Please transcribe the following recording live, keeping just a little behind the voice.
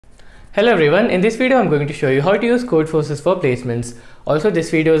Hello everyone, in this video I'm going to show you how to use Codeforces for placements. Also, this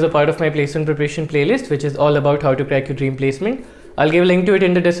video is a part of my placement preparation playlist, which is all about how to crack your dream placement. I'll give a link to it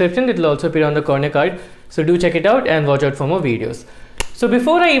in the description. It will also appear on the corner card, so do check it out and watch out for more videos. So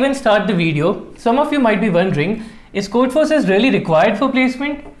before I even start the video, some of you might be wondering, is Codeforces really required for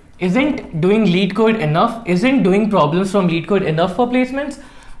placement? Isn't doing lead code enough? Isn't doing problems from lead code enough for placements?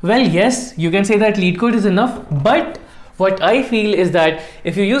 Well, yes, you can say that lead code is enough, but what I feel is that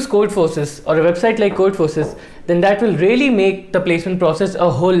if you use Codeforces or a website like Codeforces, then that will really make the placement process a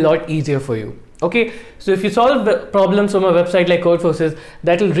whole lot easier for you. Okay, so if you solve the problems from a website like Codeforces,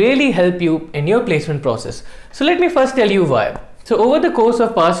 that will really help you in your placement process. So let me first tell you why. So over the course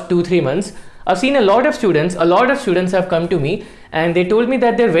of past 2-3 months, I've seen a lot of students have come to me and they told me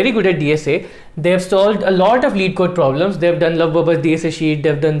that they're very good at DSA. They have solved a lot of lead code problems. They've done Lovebubba's DSA sheet,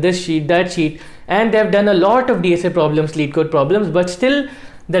 they've done this sheet, that sheet, and they've done a lot of DSA problems, lead code problems, but still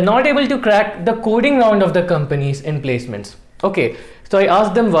they're not able to crack the coding round of the companies in placements. Okay, so I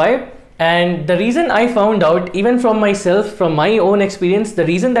asked them why, and the reason I found out, even from myself, from my own experience, the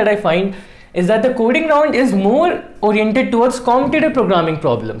reason that I find is that the coding round is more oriented towards competitive programming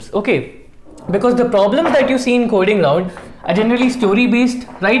problems. Okay, because the problems that you see in coding round are generally story based,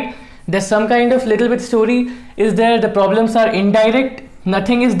 right? There's some kind of little bit story is there. The problems are indirect,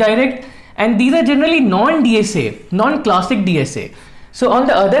 nothing is direct, and these are generally non-DSA, non-classic DSA. So on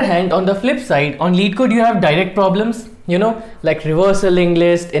the other hand, on the flip side, on lead code you have direct problems, you know, like reverse a linked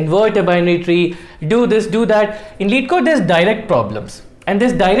list, invert a binary tree, do this, do that. In lead code there's direct problems, and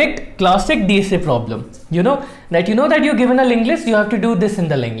this direct classic DSA problem, you know that you're given a linked list, you have to do this in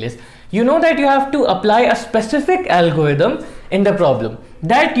the linked list. You know that you have to apply a specific algorithm in the problem.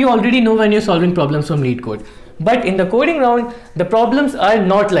 That you already know when you're solving problems from lead code. But in the coding round, the problems are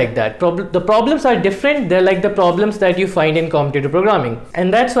not like that. The problems are different. They're like the problems that you find in competitive programming.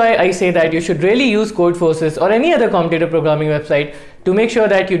 And that's why I say that you should really use Codeforces or any other competitive programming website to make sure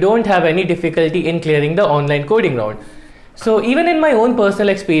that you don't have any difficulty in clearing the online coding round. So even in my own personal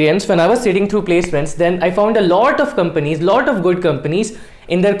experience, when I was sitting through placements, then I found a lot of good companies,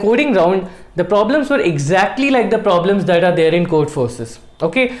 in their coding round, the problems were exactly like the problems that are there in Codeforces.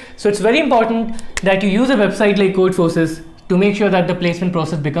 Okay, so it's very important that you use a website like Codeforces to make sure that the placement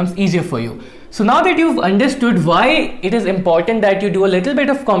process becomes easier for you. So now that you've understood why it is important that you do a little bit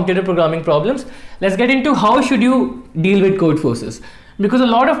of competitive programming problems, let's get into how should you deal with Codeforces. Because a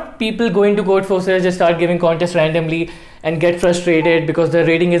lot of people go into Codeforces, just start giving contests randomly and get frustrated because their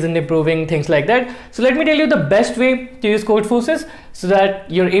rating isn't improving, things like that. So let me tell you the best way to use Codeforces so that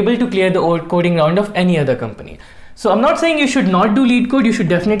you're able to clear the old coding round of any other company. So I'm not saying you should not do lead code, you should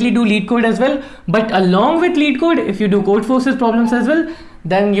definitely do lead code as well. But along with lead code, if you do Codeforces problems as well,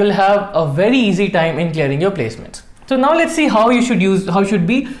 then you'll have a very easy time in clearing your placements. So now let's see how you should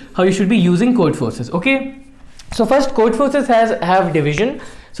be using Codeforces. Okay. So first, Codeforces have division.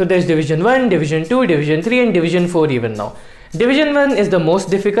 So there's division 1, division 2, division 3 and division 4 even now. Division 1 is the most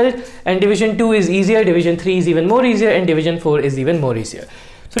difficult and division 2 is easier, division 3 is even more easier and division 4 is even more easier.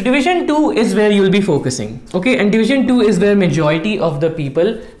 So division 2 is where you'll be focusing, okay, and division 2 is where majority of the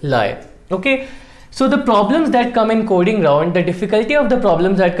people lie, okay. So the problems that come in coding round, the difficulty of the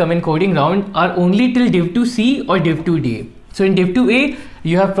problems that come in coding round are only till div 2C or div 2D. So in div 2A,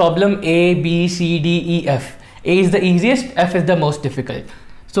 you have problem A, B, C, D, E, F. A is the easiest, F is the most difficult.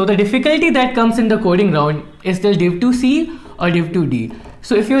 So the difficulty that comes in the coding round is till div 2C or div 2D.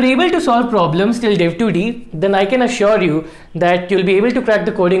 So if you're able to solve problems till div 2D, then I can assure you that you'll be able to crack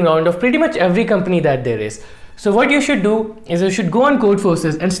the coding round of pretty much every company that there is. So what you should do is you should go on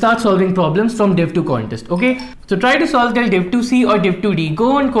Codeforces and start solving problems from div 2 contest, okay? So try to solve till div 2C or div 2D.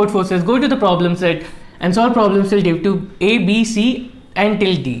 Go on Codeforces, go to the problem set and solve problems till div 2A, B, C and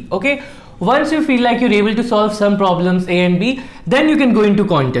till D, okay? Once you feel like you're able to solve some problems A and B, then you can go into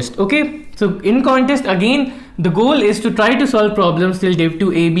contest, okay? So in contest, again, the goal is to try to solve problems till div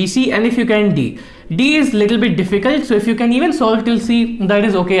 2 A, B, C and if you can D. D is little bit difficult, so if you can even solve till C, that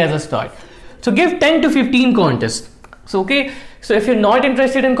is okay as a start. So give 10 to 15 contests. So okay, so if you're not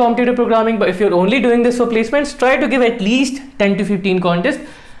interested in competitive programming, but if you're only doing this for placements, try to give at least 10 to 15 contests.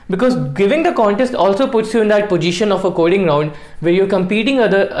 Because giving the contest also puts you in that position of a coding round where you're competing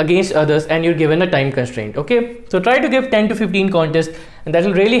against others and you're given a time constraint, okay? So try to give 10 to 15 contests and that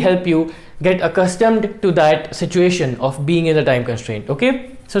will really help you get accustomed to that situation of being in the time constraint,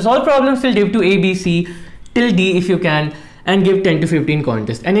 okay? So solve problems till div 2 A, B, C, till D if you can and give 10 to 15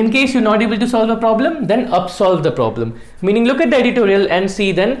 contests. And in case you're not able to solve a problem, then solve the problem. Meaning look at the editorial and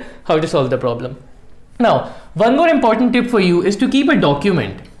see then how to solve the problem. Now, one more important tip for you is to keep a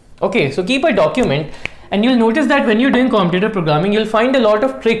document. Okay, so keep a document and you'll notice that when you're doing competitive programming, you'll find a lot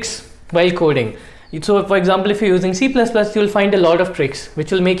of tricks while coding. So for example, if you're using C++, you'll find a lot of tricks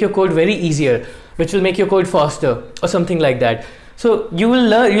which will make your code very easier, which will make your code faster or something like that. So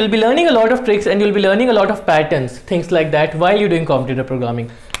you'll be learning a lot of tricks and you'll be learning a lot of patterns, things like that, while you're doing computer programming.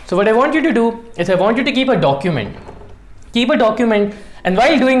 So what I want you to do is I want you to keep a document. And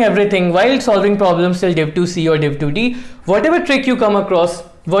while doing everything, while solving problems till div 2c or div 2d, whatever trick you come across,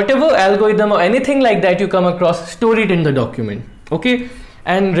 whatever algorithm or anything like that you come across, store it in the document, okay?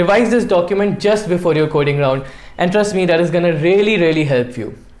 And revise this document just before your coding round, and trust me, that is gonna really help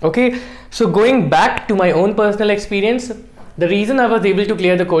you, okay? So going back to my own personal experience, the reason I was able to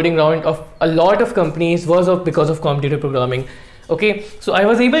clear the coding round of a lot of companies was because of computer programming. Okay, so I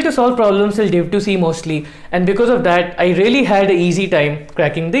was able to solve problems till div 2c mostly, and because of that I really had an easy time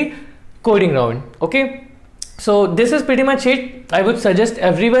cracking the coding round. Okay, so this is pretty much it. I would suggest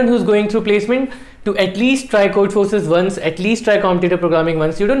everyone who's going through placement to at least try Codeforces once, at least try computer programming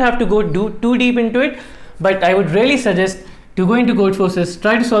once. You don't have to go too deep into it, but I would really suggest to go into Codeforces,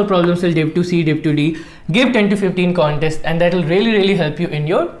 try to solve problems till div 2c, div 2d, give 10 to 15 contests, and that will really help you in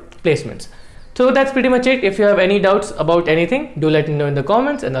your placements. So that's pretty much it. If you have any doubts about anything, do let me know in the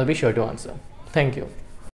comments and I'll be sure to answer. Thank you.